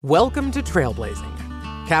Welcome to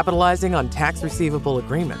Trailblazing, capitalizing on tax receivable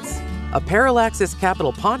agreements, a Parallaxis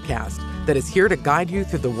Capital podcast that is here to guide you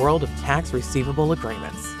through the world of tax receivable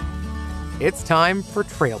agreements. It's time for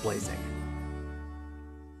Trailblazing.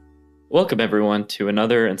 Welcome, everyone, to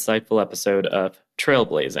another insightful episode of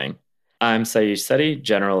Trailblazing. I'm Sayyish Sethi,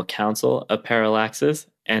 General Counsel of Parallaxis,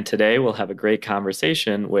 and today we'll have a great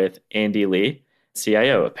conversation with Andy Lee,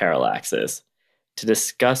 CIO of Parallaxis, to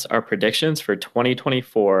discuss our predictions for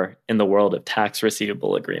 2024 in the world of tax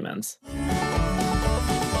receivable agreements.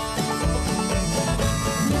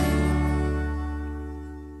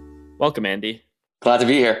 Welcome, Andy. Glad to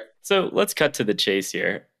be here. So let's cut to the chase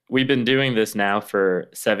here. We've been doing this now for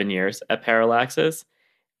 7 years at Parallaxis,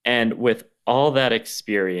 and with all that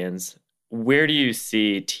experience, where do you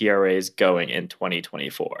see TRAs going in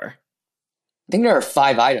 2024? I think there are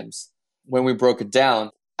 5 items. When we broke it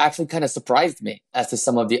down, actually kind of surprised me as to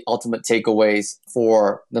some of the ultimate takeaways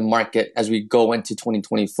for the market as we go into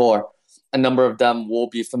 2024. A number of them will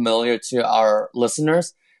be familiar to our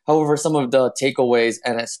listeners. However, some of the takeaways,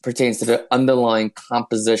 and as pertains to the underlying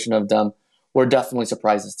composition of them, were definitely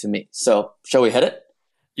surprises to me. So, shall we hit it?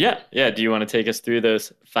 Yeah. Do you want to take us through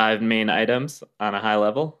those 5 main items on a high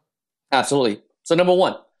level? Absolutely. So, number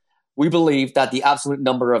 1, we believe that the absolute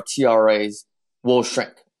number of TRAs will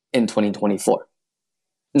shrink in 2024.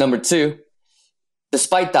 Number 2,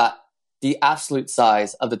 despite that, the absolute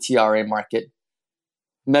size of the TRA market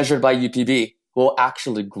measured by UPB will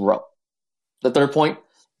actually grow. The third point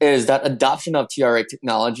is that adoption of TRA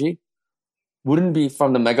technology wouldn't be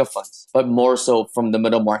from the mega funds, but more so from the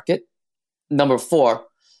middle market. Number 4,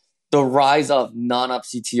 the rise of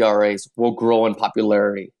non-Up-C TRAs will grow in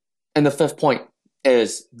popularity. And the fifth point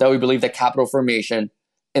is that we believe that capital formation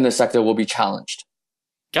in the sector will be challenged.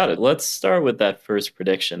 Got it. Let's start with that first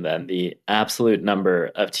prediction then. The absolute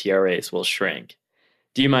number of TRAs will shrink.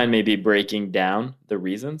 Do you mind maybe breaking down the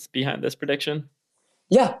reasons behind this prediction?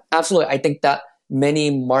 Yeah, absolutely. I think that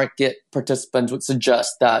many market participants would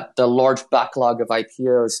suggest that the large backlog of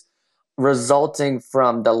IPOs resulting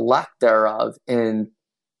from the lack thereof in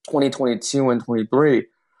 2022 and 23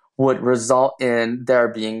 would result in there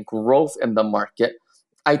being growth in the market.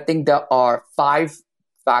 I think there are 5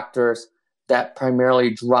 factors that primarily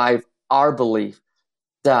drive our belief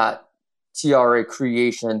that TRA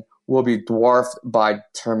creation will be dwarfed by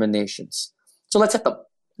terminations. So let's hit them.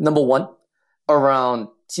 Number 1, around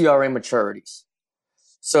TRA maturities.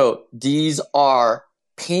 So these are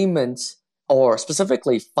payments, or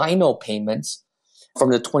specifically final payments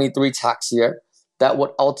from the 23 tax year that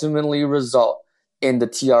would ultimately result in the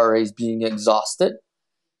TRAs being exhausted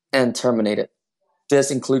and terminated.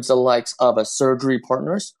 This includes the likes of a Surgery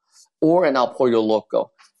Partners or an El Pollo Loco,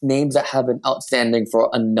 names that have been outstanding for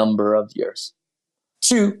a number of years.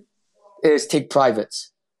 2 is take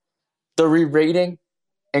privates. The re-rating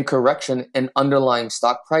and correction in underlying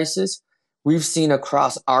stock prices we've seen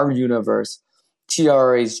across our universe,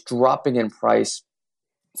 TRAs dropping in price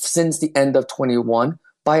since the end of 21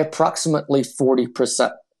 by approximately 40%.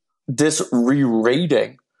 This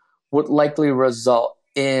re-rating would likely result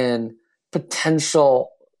in potential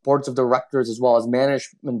boards of directors as well as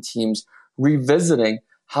management teams revisiting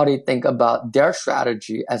how they think about their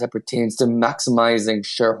strategy as it pertains to maximizing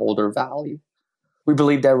shareholder value. We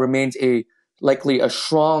believe there remains likely a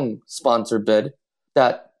strong sponsor bid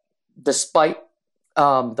that, despite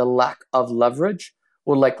the lack of leverage,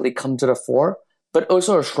 will likely come to the fore, but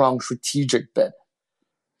also a strong strategic bid.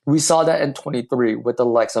 We saw that in 23 with the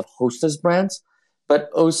likes of Hostess Brands, but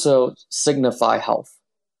also Signify Health.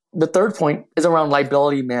 The third point is around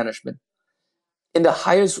liability management. In the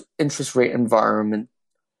highest interest rate environment,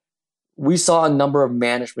 we saw a number of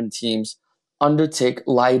management teams undertake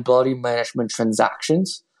liability management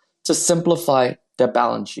transactions to simplify their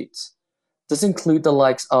balance sheets. This includes the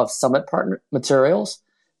likes of Summit Partner Materials,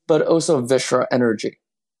 but also Vistra Energy.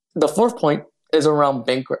 The fourth point is around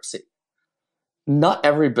bankruptcy. Not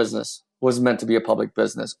every business was meant to be a public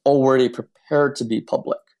business, already prepared to be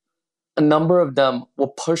public. A number of them were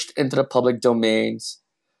pushed into the public domains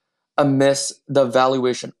amidst the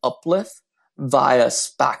valuation uplift via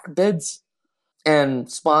SPAC bids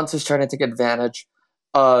and sponsors trying to take advantage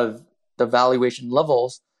of the valuation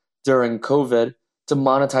levels during COVID to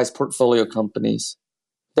monetize portfolio companies.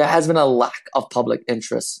 There has been a lack of public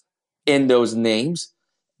interest in those names.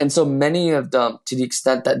 And so many of them, to the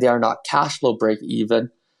extent that they are not cash flow break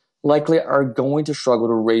even, likely are going to struggle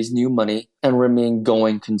to raise new money and remain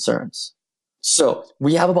going concerns. So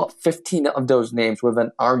we have about 15 of those names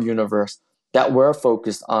within our universe that we're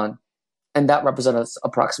focused on, and that represents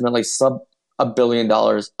approximately sub $1 billion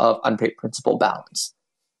of unpaid principal balance.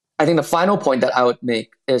 I think the final point that I would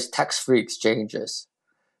make is tax-free exchanges.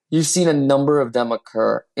 You've seen a number of them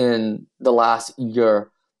occur in the last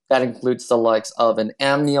year. That includes the likes of an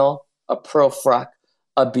Amneal, a ProFrac,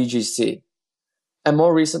 a BGC, and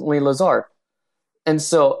more recently Lazard. And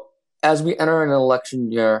so as we enter an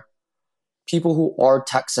election year, people who are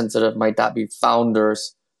tech sensitive, might that be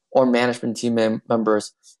founders or management team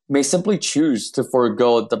members, may simply choose to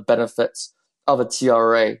forego the benefits of a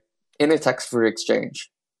TRA in a tax-free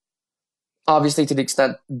exchange. Obviously, to the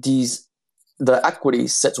extent the equity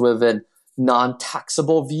sits within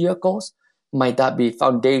non-taxable vehicles, might that be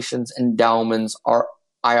foundations, endowments, or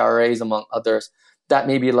IRAs, among others, that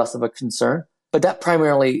may be less of a concern. But that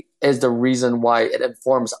primarily is the reason why it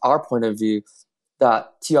informs our point of view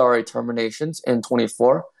that TRA terminations in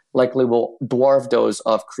 24 likely will dwarf those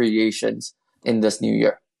of creations in this new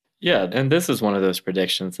year. Yeah, and this is one of those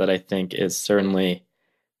predictions that I think is certainly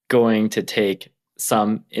going to take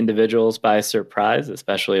some individuals by surprise,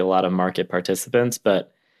 especially a lot of market participants.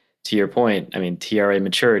 But to your point, I mean, TRA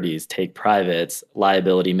maturities, take privates,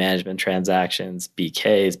 liability management transactions,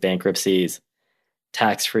 BKs, bankruptcies,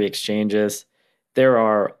 tax-free exchanges. There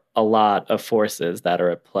are a lot of forces that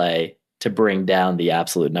are at play to bring down the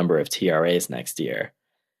absolute number of TRAs next year.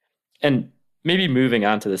 And maybe moving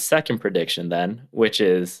on to the second prediction then, which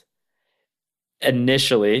is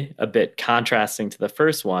initially a bit contrasting to the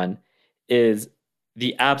first one, is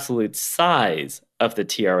the absolute size of the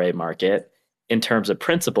TRA market in terms of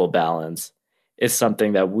principal balance is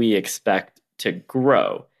something that we expect to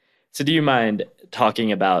grow. So do you mind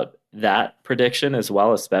talking about that prediction as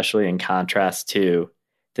well, especially in contrast to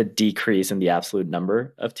the decrease in the absolute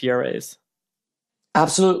number of TRAs?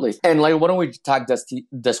 Absolutely. And why don't we tag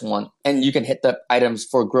this one, and you can hit the items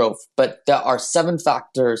for growth. But there are 7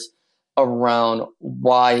 factors around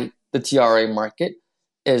why the TRA market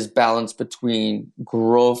is balanced between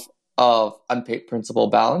growth of unpaid principal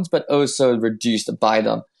balance, but also reduced by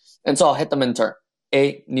them. And so I'll hit them in turn.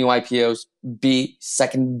 A, new IPOs. B,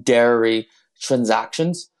 secondary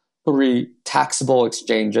transactions. 3, taxable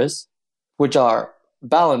exchanges, which are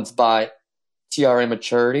balanced by TRA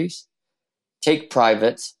maturities, take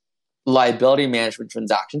privates, liability management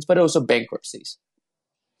transactions, but also bankruptcies.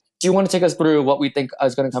 Do you want to take us through what we think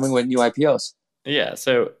is going to come in with new IPOs? Yeah,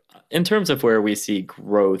 so in terms of where we see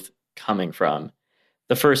growth coming from,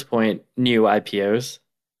 the first point, new IPOs.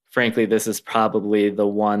 Frankly, this is probably the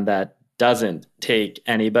one that doesn't take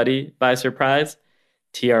anybody by surprise.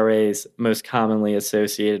 TRAs most commonly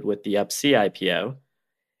associated with the Up-C IPO.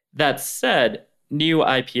 That said, new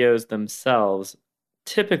IPOs themselves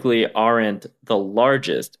typically aren't the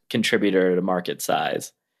largest contributor to market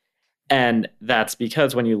size. And that's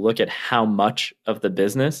because when you look at how much of the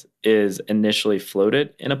business is initially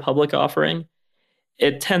floated in a public offering,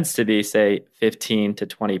 it tends to be, say, 15 to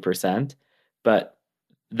 20%. But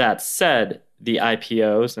that said, the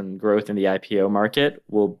IPOs and growth in the IPO market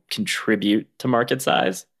will contribute to market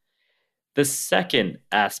size. The second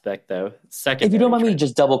aspect, though, if you don't mind me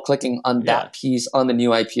just double clicking on that piece on the new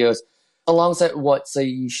IPOs, alongside what, say,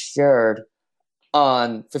 you shared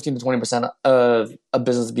on 15 to 20% of a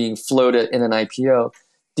business being floated in an IPO,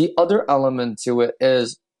 the other element to it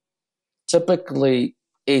is typically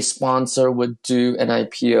a sponsor would do an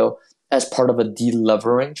IPO as part of a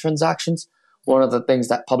delevering transactions. One of the things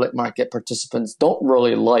that public market participants don't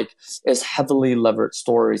really like is heavily levered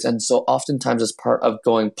stories. And so oftentimes as part of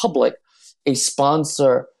going public, a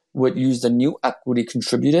sponsor would use the new equity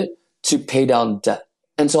contributed to pay down debt.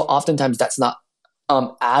 And so oftentimes that's not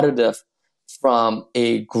additive from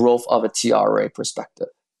a growth of a TRA perspective.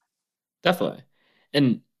 Definitely.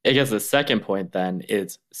 And I guess the second point then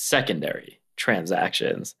is secondary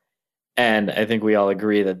transactions. And I think we all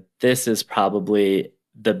agree that this is probably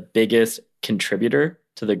the biggest contributor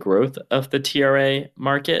to the growth of the TRA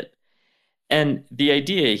market. And the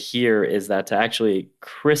idea here is that to actually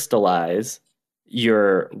crystallize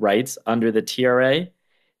your rights under the TRA,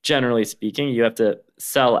 generally speaking, you have to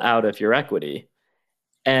sell out of your equity.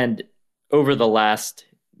 And over the last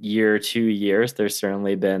year, 2 years, there's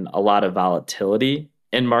certainly been a lot of volatility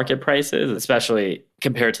in market prices, especially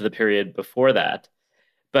compared to the period before that.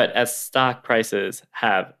 But as stock prices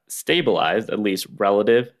have stabilized, at least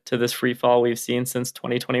relative to this free fall we've seen since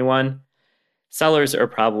 2021, sellers are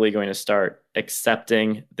probably going to start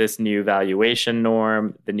accepting this new valuation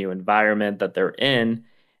norm, the new environment that they're in,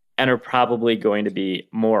 and are probably going to be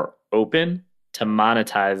more open to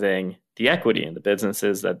monetizing the equity in the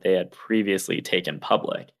businesses that they had previously taken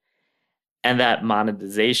public. And that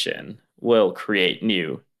monetization will create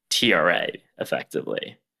new TRA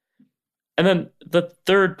effectively. And then the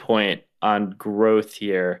third point on growth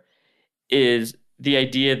here is the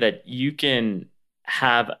idea that you can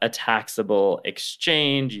have a taxable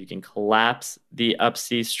exchange, you can collapse the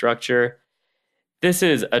Up-C structure. This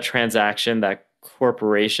is a transaction that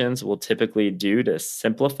corporations will typically do to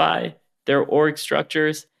simplify their org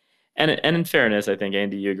structures. And in fairness, I think,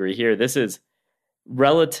 Andy, you agree here, this is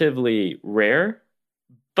relatively rare,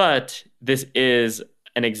 but this is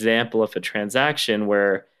an example of a transaction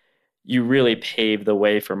where you really pave the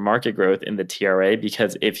way for market growth in the TRA,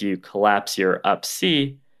 because if you collapse your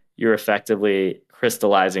Up-C, you're effectively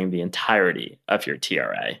crystallizing the entirety of your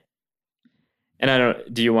TRA. And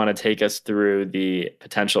do you want to take us through the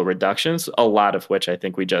potential reductions, a lot of which I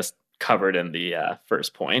think we just covered in the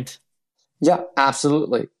first point? Yeah,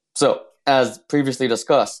 absolutely. So as previously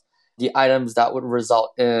discussed, the items that would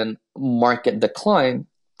result in market decline,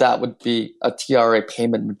 that would be a TRA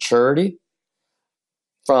payment maturity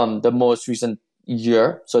from the most recent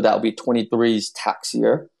year. So that would be 23's tax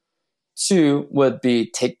year. 2 would be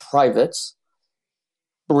take privates.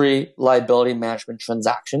 3, liability management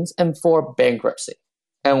transactions. And 4, bankruptcy.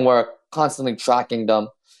 And we're constantly tracking them.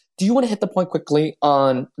 Do you want to hit the point quickly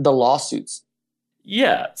on the lawsuits?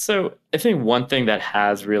 Yeah, so I think one thing that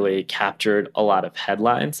has really captured a lot of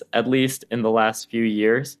headlines, at least in the last few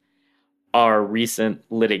years, are recent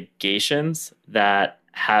litigations that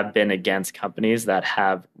have been against companies that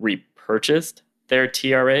have repurchased their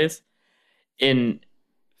TRAs. In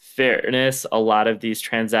fairness, a lot of these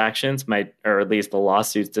transactions might, or at least the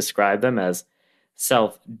lawsuits describe them as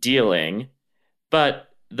self-dealing, but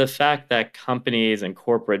the fact that companies and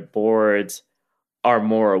corporate boards are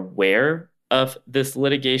more aware of this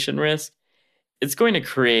litigation risk, it's going to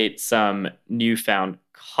create some newfound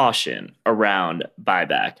caution around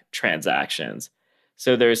buyback transactions.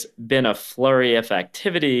 So there's been a flurry of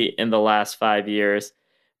activity in the last 5 years,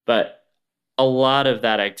 but a lot of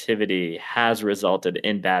that activity has resulted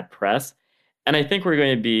in bad press. And I think we're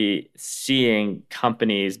going to be seeing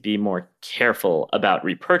companies be more careful about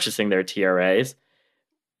repurchasing their TRAs,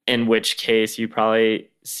 in which case you probably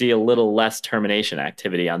see a little less termination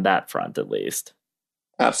activity on that front, at least.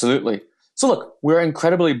 Absolutely. So look, we're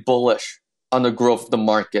incredibly bullish on the growth of the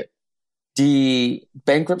market. The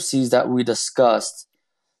bankruptcies that we discussed,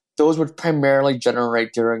 those would primarily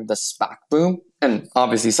generate during the SPAC boom and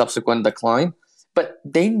obviously subsequent decline, but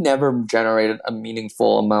they never generated a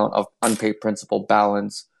meaningful amount of unpaid principal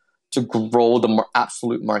balance to grow the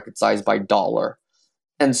absolute market size by dollar.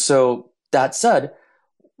 And so that said,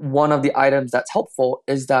 one of the items that's helpful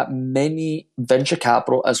is that many venture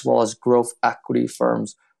capital as well as growth equity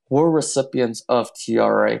firms were recipients of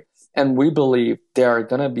TRA. And we believe they are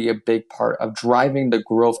going to be a big part of driving the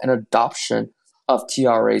growth and adoption of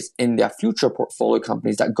TRAs in their future portfolio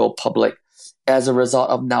companies that go public as a result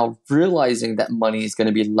of now realizing that money is going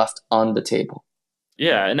to be left on the table.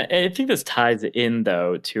 Yeah, and I think this ties in,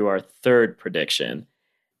 though, to our third prediction.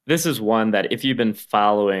 This is one that, if you've been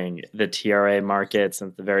following the TRA market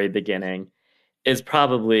since the very beginning, is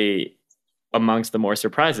probably amongst the more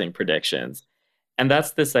surprising predictions. And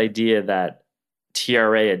that's this idea that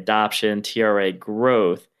TRA adoption, TRA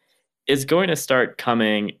growth is going to start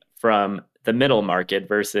coming from the middle market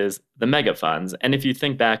versus the mega funds. And if you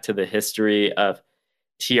think back to the history of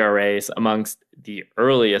TRAs, amongst the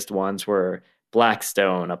earliest ones were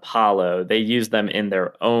Blackstone, Apollo. They used them in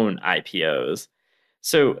their own IPOs.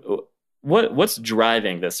 So what's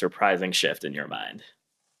driving this surprising shift in your mind?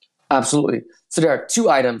 Absolutely. So there are 2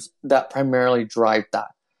 items that primarily drive that.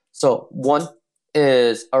 So one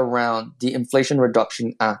is around the Inflation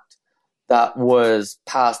Reduction Act that was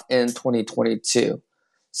passed in 2022.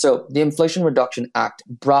 So the Inflation Reduction Act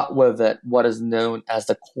brought with it what is known as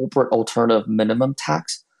the Corporate Alternative Minimum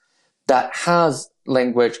Tax that has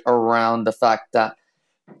language around the fact that,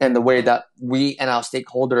 and the way that we and our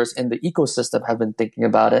stakeholders in the ecosystem have been thinking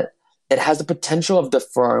about it, it has the potential of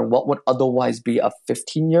deferring what would otherwise be a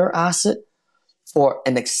 15-year asset for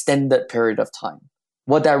an extended period of time.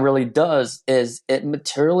 What that really does is it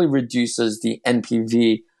materially reduces the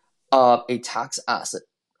NPV of a tax asset.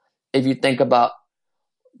 If you think about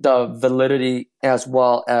the validity as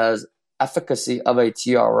well as efficacy of a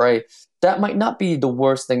TRA, that might not be the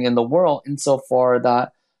worst thing in the world insofar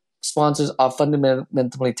that sponsors are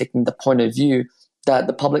fundamentally taking the point of view that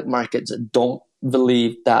the public markets don't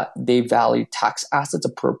believe that they value tax assets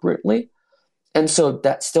appropriately. And so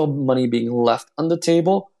that's still money being left on the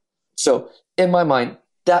table. So in my mind,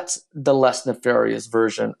 that's the less nefarious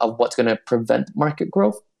version of what's going to prevent market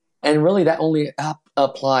growth. And really that only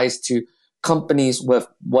applies to companies with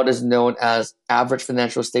what is known as average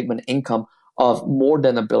financial statement income of more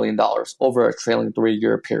than $1 billion over a trailing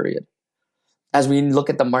 3-year period. As we look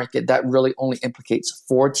at the market, that really only implicates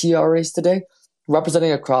 4 TRAs today.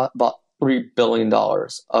 representing across about $3 billion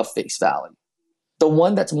of face value. The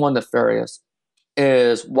one that's more nefarious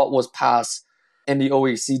is what was passed in the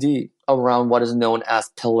OECD around what is known as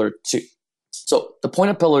Pillar 2. So the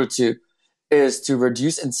point of Pillar 2 is to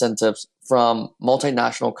reduce incentives from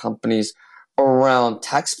multinational companies around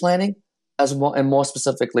tax planning as well, and more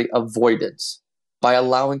specifically avoidance, by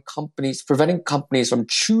preventing companies from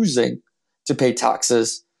choosing to pay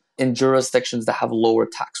taxes in jurisdictions that have lower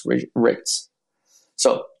tax rates.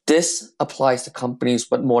 So this applies to companies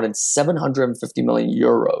with more than 750 million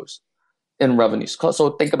euros in revenues. So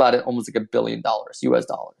think about it almost like $1 billion US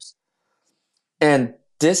dollars. And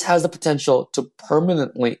this has the potential to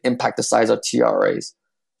permanently impact the size of TRAs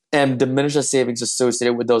and diminish the savings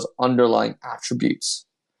associated with those underlying attributes.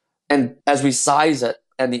 And as we size it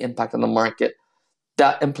and the impact on the market,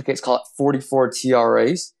 that implicates, call it 44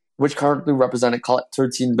 TRAs, which currently represent, call it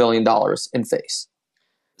 $13 billion in face.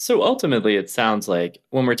 So ultimately, it sounds like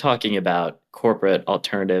when we're talking about corporate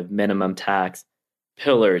alternative minimum tax,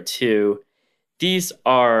 Pillar 2, these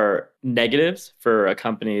are negatives for a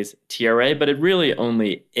company's TRA, but it really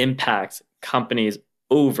only impacts companies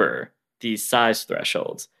over these size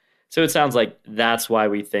thresholds. So it sounds like that's why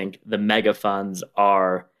we think the mega funds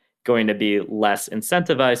are going to be less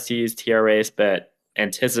incentivized to use TRAs, but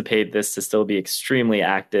anticipate this to still be extremely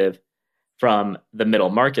active from the middle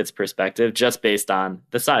market's perspective, just based on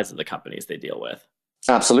the size of the companies they deal with.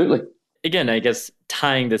 Absolutely. Again, I guess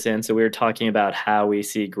tying this in, so we were talking about how we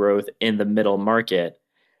see growth in the middle market.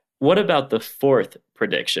 What about the fourth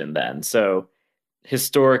prediction then? So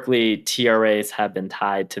historically, TRAs have been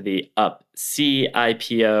tied to the Up-C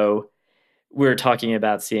IPO. We're talking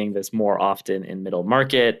about seeing this more often in middle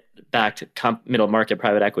market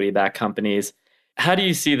private equity backed companies. How do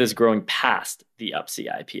you see this growing past the Up-C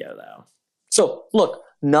IPO though? So look,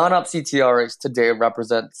 non-Up-C TRAs today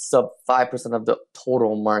represent sub 5% of the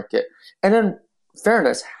total market. And in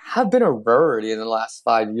fairness, have been a rarity in the last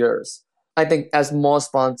 5 years. I think as more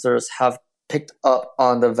sponsors have picked up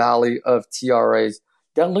on the value of TRAs,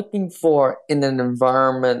 they're looking for, in an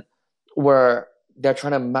environment where they're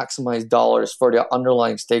trying to maximize dollars for their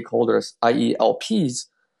underlying stakeholders, i.e. LPs,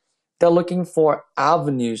 they're looking for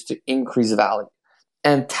avenues to increase value.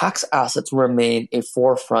 And tax assets remain a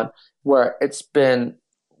forefront where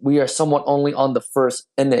we are somewhat only on the first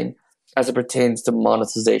inning as it pertains to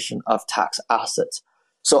monetization of tax assets.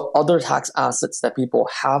 So other tax assets that people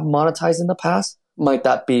have monetized in the past, might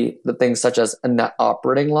that be the things such as a net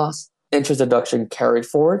operating loss, interest deduction carried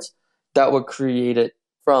forwards that were created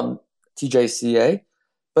from TJCA,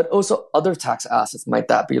 but also other tax assets, might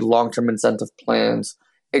that be long-term incentive plans,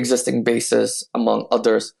 existing bases, among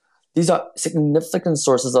others. These are significant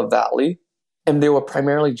sources of value, and they were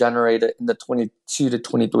primarily generated in the 22 to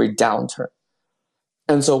 23 downturn.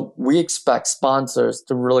 And so we expect sponsors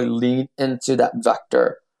to really lean into that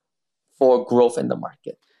vector for growth in the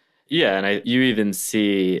market. Yeah, and you even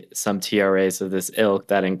see some TRAs of this ilk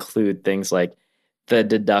that include things like the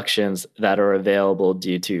deductions that are available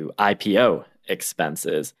due to IPO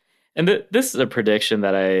expenses. And this is a prediction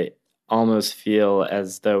that I almost feel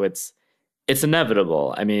as though it's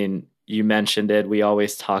inevitable. I mean, you mentioned it. We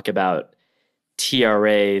always talk about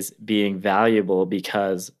TRAs being valuable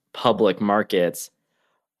because public markets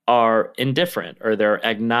are indifferent or they're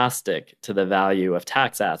agnostic to the value of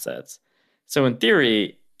tax assets. So in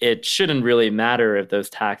theory, it shouldn't really matter if those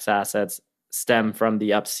tax assets stem from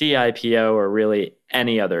the Up-C IPO or really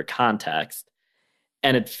any other context.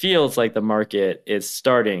 And it feels like the market is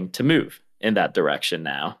starting to move in that direction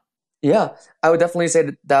now. Yeah, I would definitely say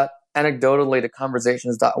that anecdotally, the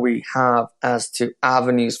conversations that we have as to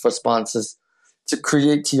avenues for sponsors to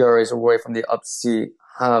create TRAs away from the Up-C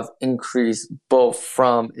have increased both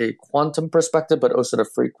from a quantum perspective, but also the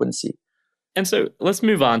frequency. And so let's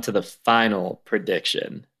move on to the final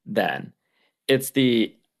prediction then. It's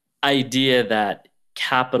the idea that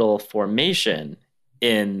capital formation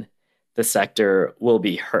in the sector will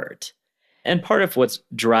be hurt. And part of what's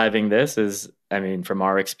driving this is, I mean, from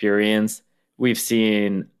our experience, we've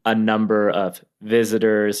seen a number of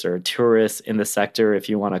visitors or tourists in the sector, if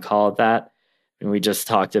you want to call it that. And we just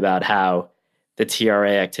talked about how the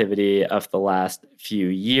TRA activity of the last few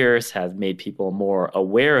years has made people more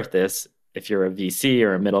aware of this. If you're a VC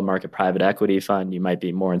or a middle market private equity fund, you might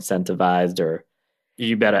be more incentivized, or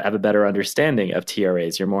you better have a better understanding of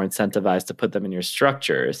TRAs. You're more incentivized to put them in your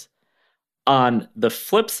structures. On the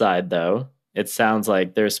flip side, though, it sounds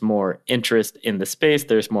like there's more interest in the space.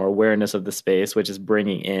 There's more awareness of the space, which is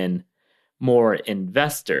bringing in more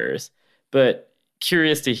investors. But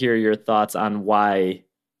curious to hear your thoughts on why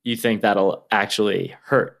you think that'll actually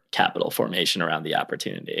hurt capital formation around the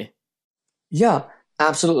opportunity. Yeah,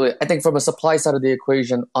 absolutely. I think from a supply side of the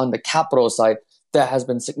equation, on the capital side, there has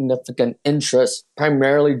been significant interest,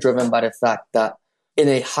 primarily driven by the fact that in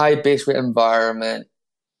a high base rate environment,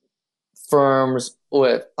 firms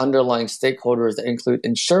with underlying stakeholders that include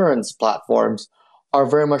insurance platforms are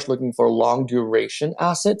very much looking for long duration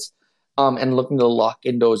assets, and looking to lock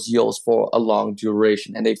in those yields for a long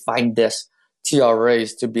duration. And they find this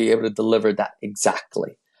TRAs to be able to deliver that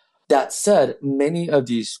exactly. That said, many of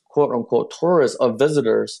these quote unquote tourists or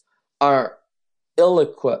visitors are ill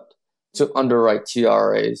equipped to underwrite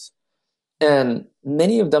TRAs. And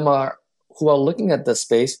many of them are who are looking at this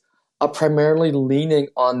space are primarily leaning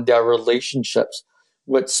on their relationships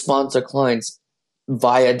with sponsor clients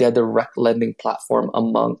via their direct lending platform,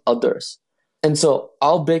 among others. And so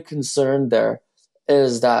our big concern there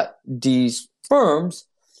is that these firms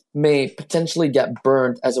may potentially get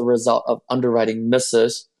burned as a result of underwriting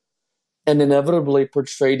misses and inevitably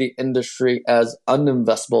portray the industry as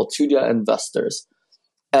uninvestable to their investors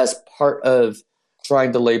as part of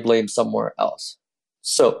trying to lay blame somewhere else.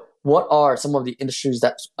 So, what are some of the industries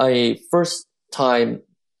that a first time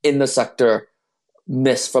in the sector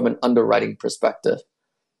miss from an underwriting perspective?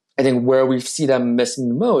 I think where we see them missing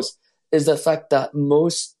the most is the fact that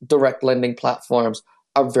most direct lending platforms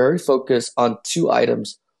are very focused on two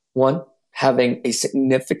items. One, having a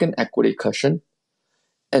significant equity cushion,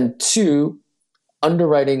 and two,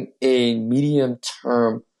 underwriting a medium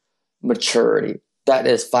term maturity that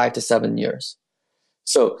is 5 to 7 years.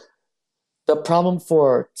 So the problem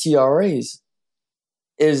for TRAs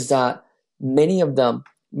is that many of them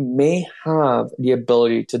may have the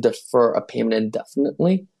ability to defer a payment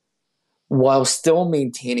indefinitely while still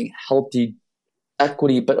maintaining healthy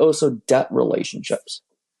equity but also debt relationships.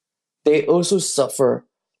 They also suffer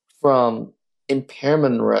from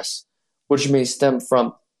impairment risks, which may stem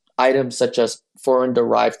from items such as foreign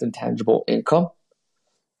derived intangible income,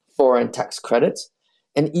 foreign tax credits,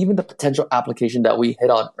 and even the potential application that we hit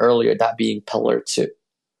on earlier, that being Pillar 2.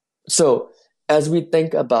 So as we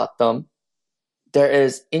think about them, there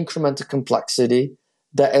is incremental complexity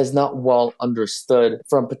that is not well understood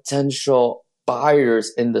from potential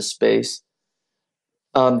buyers in the space,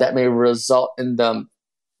 that may result in them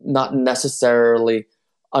not necessarily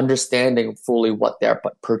understanding fully what they're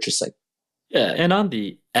purchasing. Yeah, and on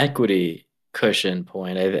the equity cushion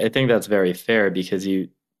point, I think that's very fair because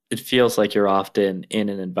it feels like you're often in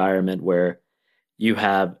an environment where you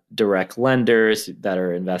have direct lenders that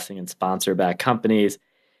are investing in sponsor-backed companies.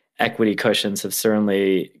 Equity cushions have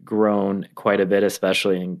certainly grown quite a bit,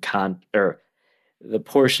 especially in or the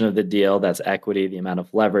portion of the deal that's equity, the amount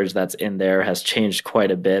of leverage that's in there has changed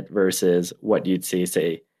quite a bit versus what you'd see,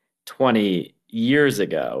 say, 20 years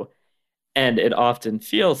ago. And it often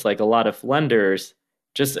feels like a lot of lenders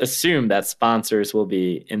just assume that sponsors will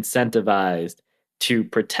be incentivized to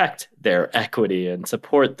protect their equity and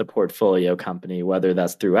support the portfolio company, whether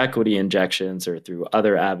that's through equity injections or through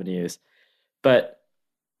other avenues. But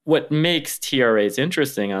what makes TRAs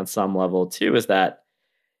interesting on some level too is that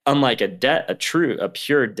unlike a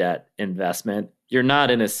pure debt investment, you're not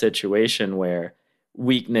in a situation where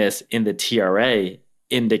weakness in the TRA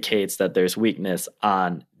indicates that there's weakness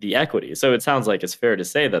on the equity. So it sounds like it's fair to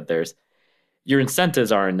say that your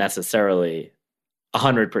incentives aren't necessarily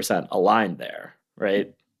 100% aligned there,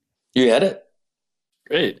 right? You get it?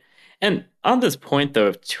 Great. And on this point, though,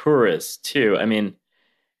 of tourists, too, I mean,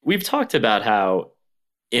 we've talked about how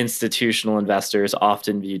institutional investors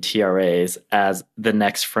often view TRAs as the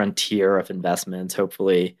next frontier of investments.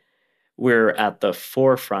 Hopefully, we're at the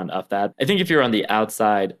forefront of that. I think if you're on the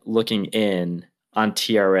outside looking in on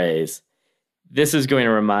TRAs, this is going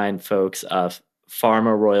to remind folks of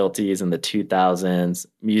pharma royalties in the 2000s,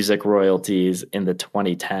 music royalties in the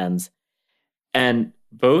 2010s. And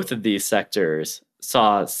both of these sectors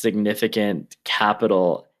saw significant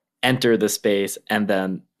capital enter the space and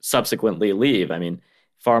then subsequently leave. I mean,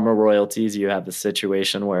 pharma royalties, you have the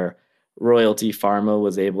situation where Royalty Pharma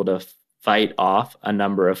was able to fight off a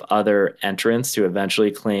number of other entrants to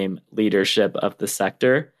eventually claim leadership of the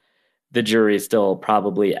sector. The jury's still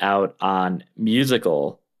probably out on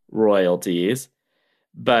musical royalties,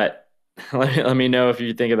 but let me know if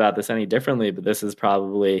you think about this any differently, but this is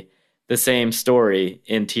probably the same story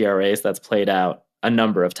in TRAs that's played out a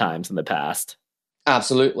number of times in the past.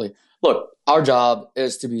 Absolutely. Look, our job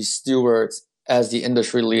is to be stewards as the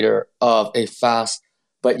industry leader of a fast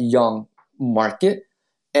but young market.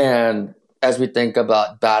 And as we think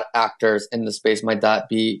about bad actors in the space, might that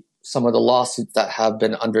be some of the lawsuits that have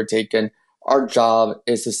been undertaken? Our job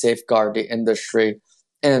is to safeguard the industry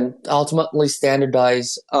and ultimately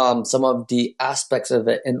standardize some of the aspects of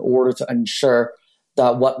it in order to ensure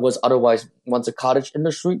that what was otherwise once a cottage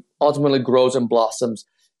industry ultimately grows and blossoms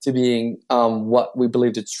to being what we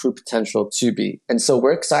believe its true potential to be. And so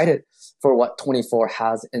we're excited for what 24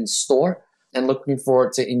 has in store and looking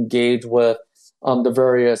forward to engage with the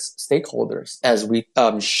various stakeholders as we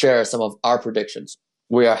share some of our predictions.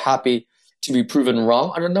 We are happy to be proven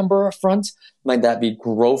wrong on a number of fronts. Might that be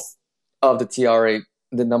growth of the TRA,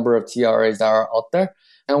 the number of TRAs that are out there.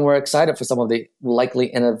 And we're excited for some of the likely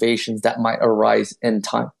innovations that might arise in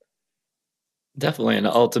time. Definitely. And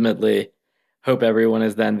ultimately, hope everyone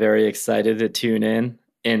is then very excited to tune in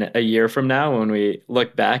a year from now when we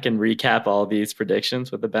look back and recap all these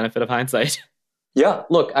predictions with the benefit of hindsight. Yeah,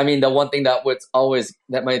 look, I mean, the one thing that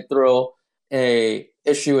might throw a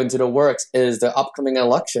issue into the works is the upcoming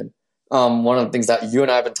election. One of the things that you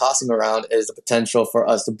and I have been tossing around is the potential for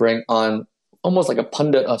us to bring on almost like a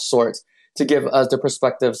pundit of sorts to give us the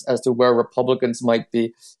perspectives as to where Republicans might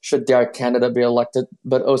be should their candidate be elected,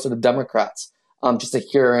 but also the Democrats. Just a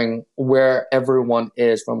hearing where everyone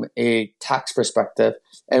is from a tax perspective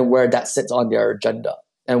and where that sits on their agenda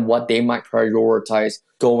and what they might prioritize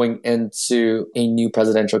going into a new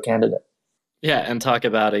presidential candidate. Yeah, and talk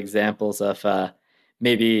about examples of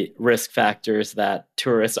maybe risk factors that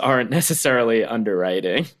tourists aren't necessarily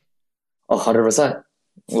underwriting. 100%.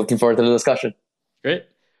 Looking forward to the discussion. Great.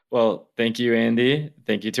 Well, thank you, Andy.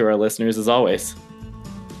 Thank you to our listeners as always.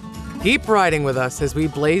 Keep riding with us as we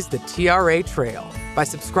blaze the TRA trail by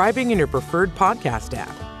subscribing in your preferred podcast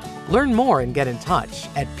app. Learn more and get in touch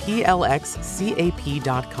at plxcap.com.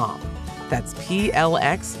 That's plxcap.com.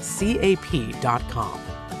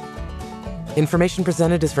 Information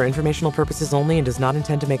presented is for informational purposes only and does not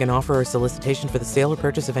intend to make an offer or solicitation for the sale or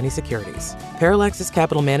purchase of any securities. Parallaxis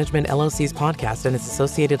Capital Management LLC's podcast and its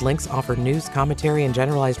associated links offer news, commentary, and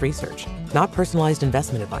generalized research, not personalized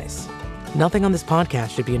investment advice. Nothing on this podcast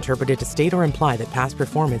should be interpreted to state or imply that past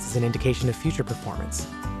performance is an indication of future performance.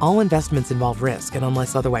 All investments involve risk and,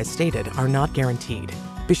 unless otherwise stated, are not guaranteed.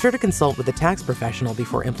 Be sure to consult with a tax professional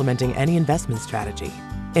before implementing any investment strategy.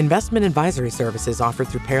 Investment advisory services offered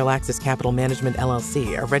through Parallaxis Capital Management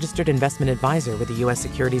LLC, a registered investment advisor with the U.S.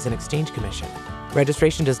 Securities and Exchange Commission.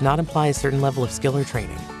 Registration does not imply a certain level of skill or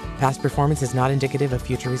training. Past performance is not indicative of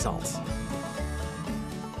future results.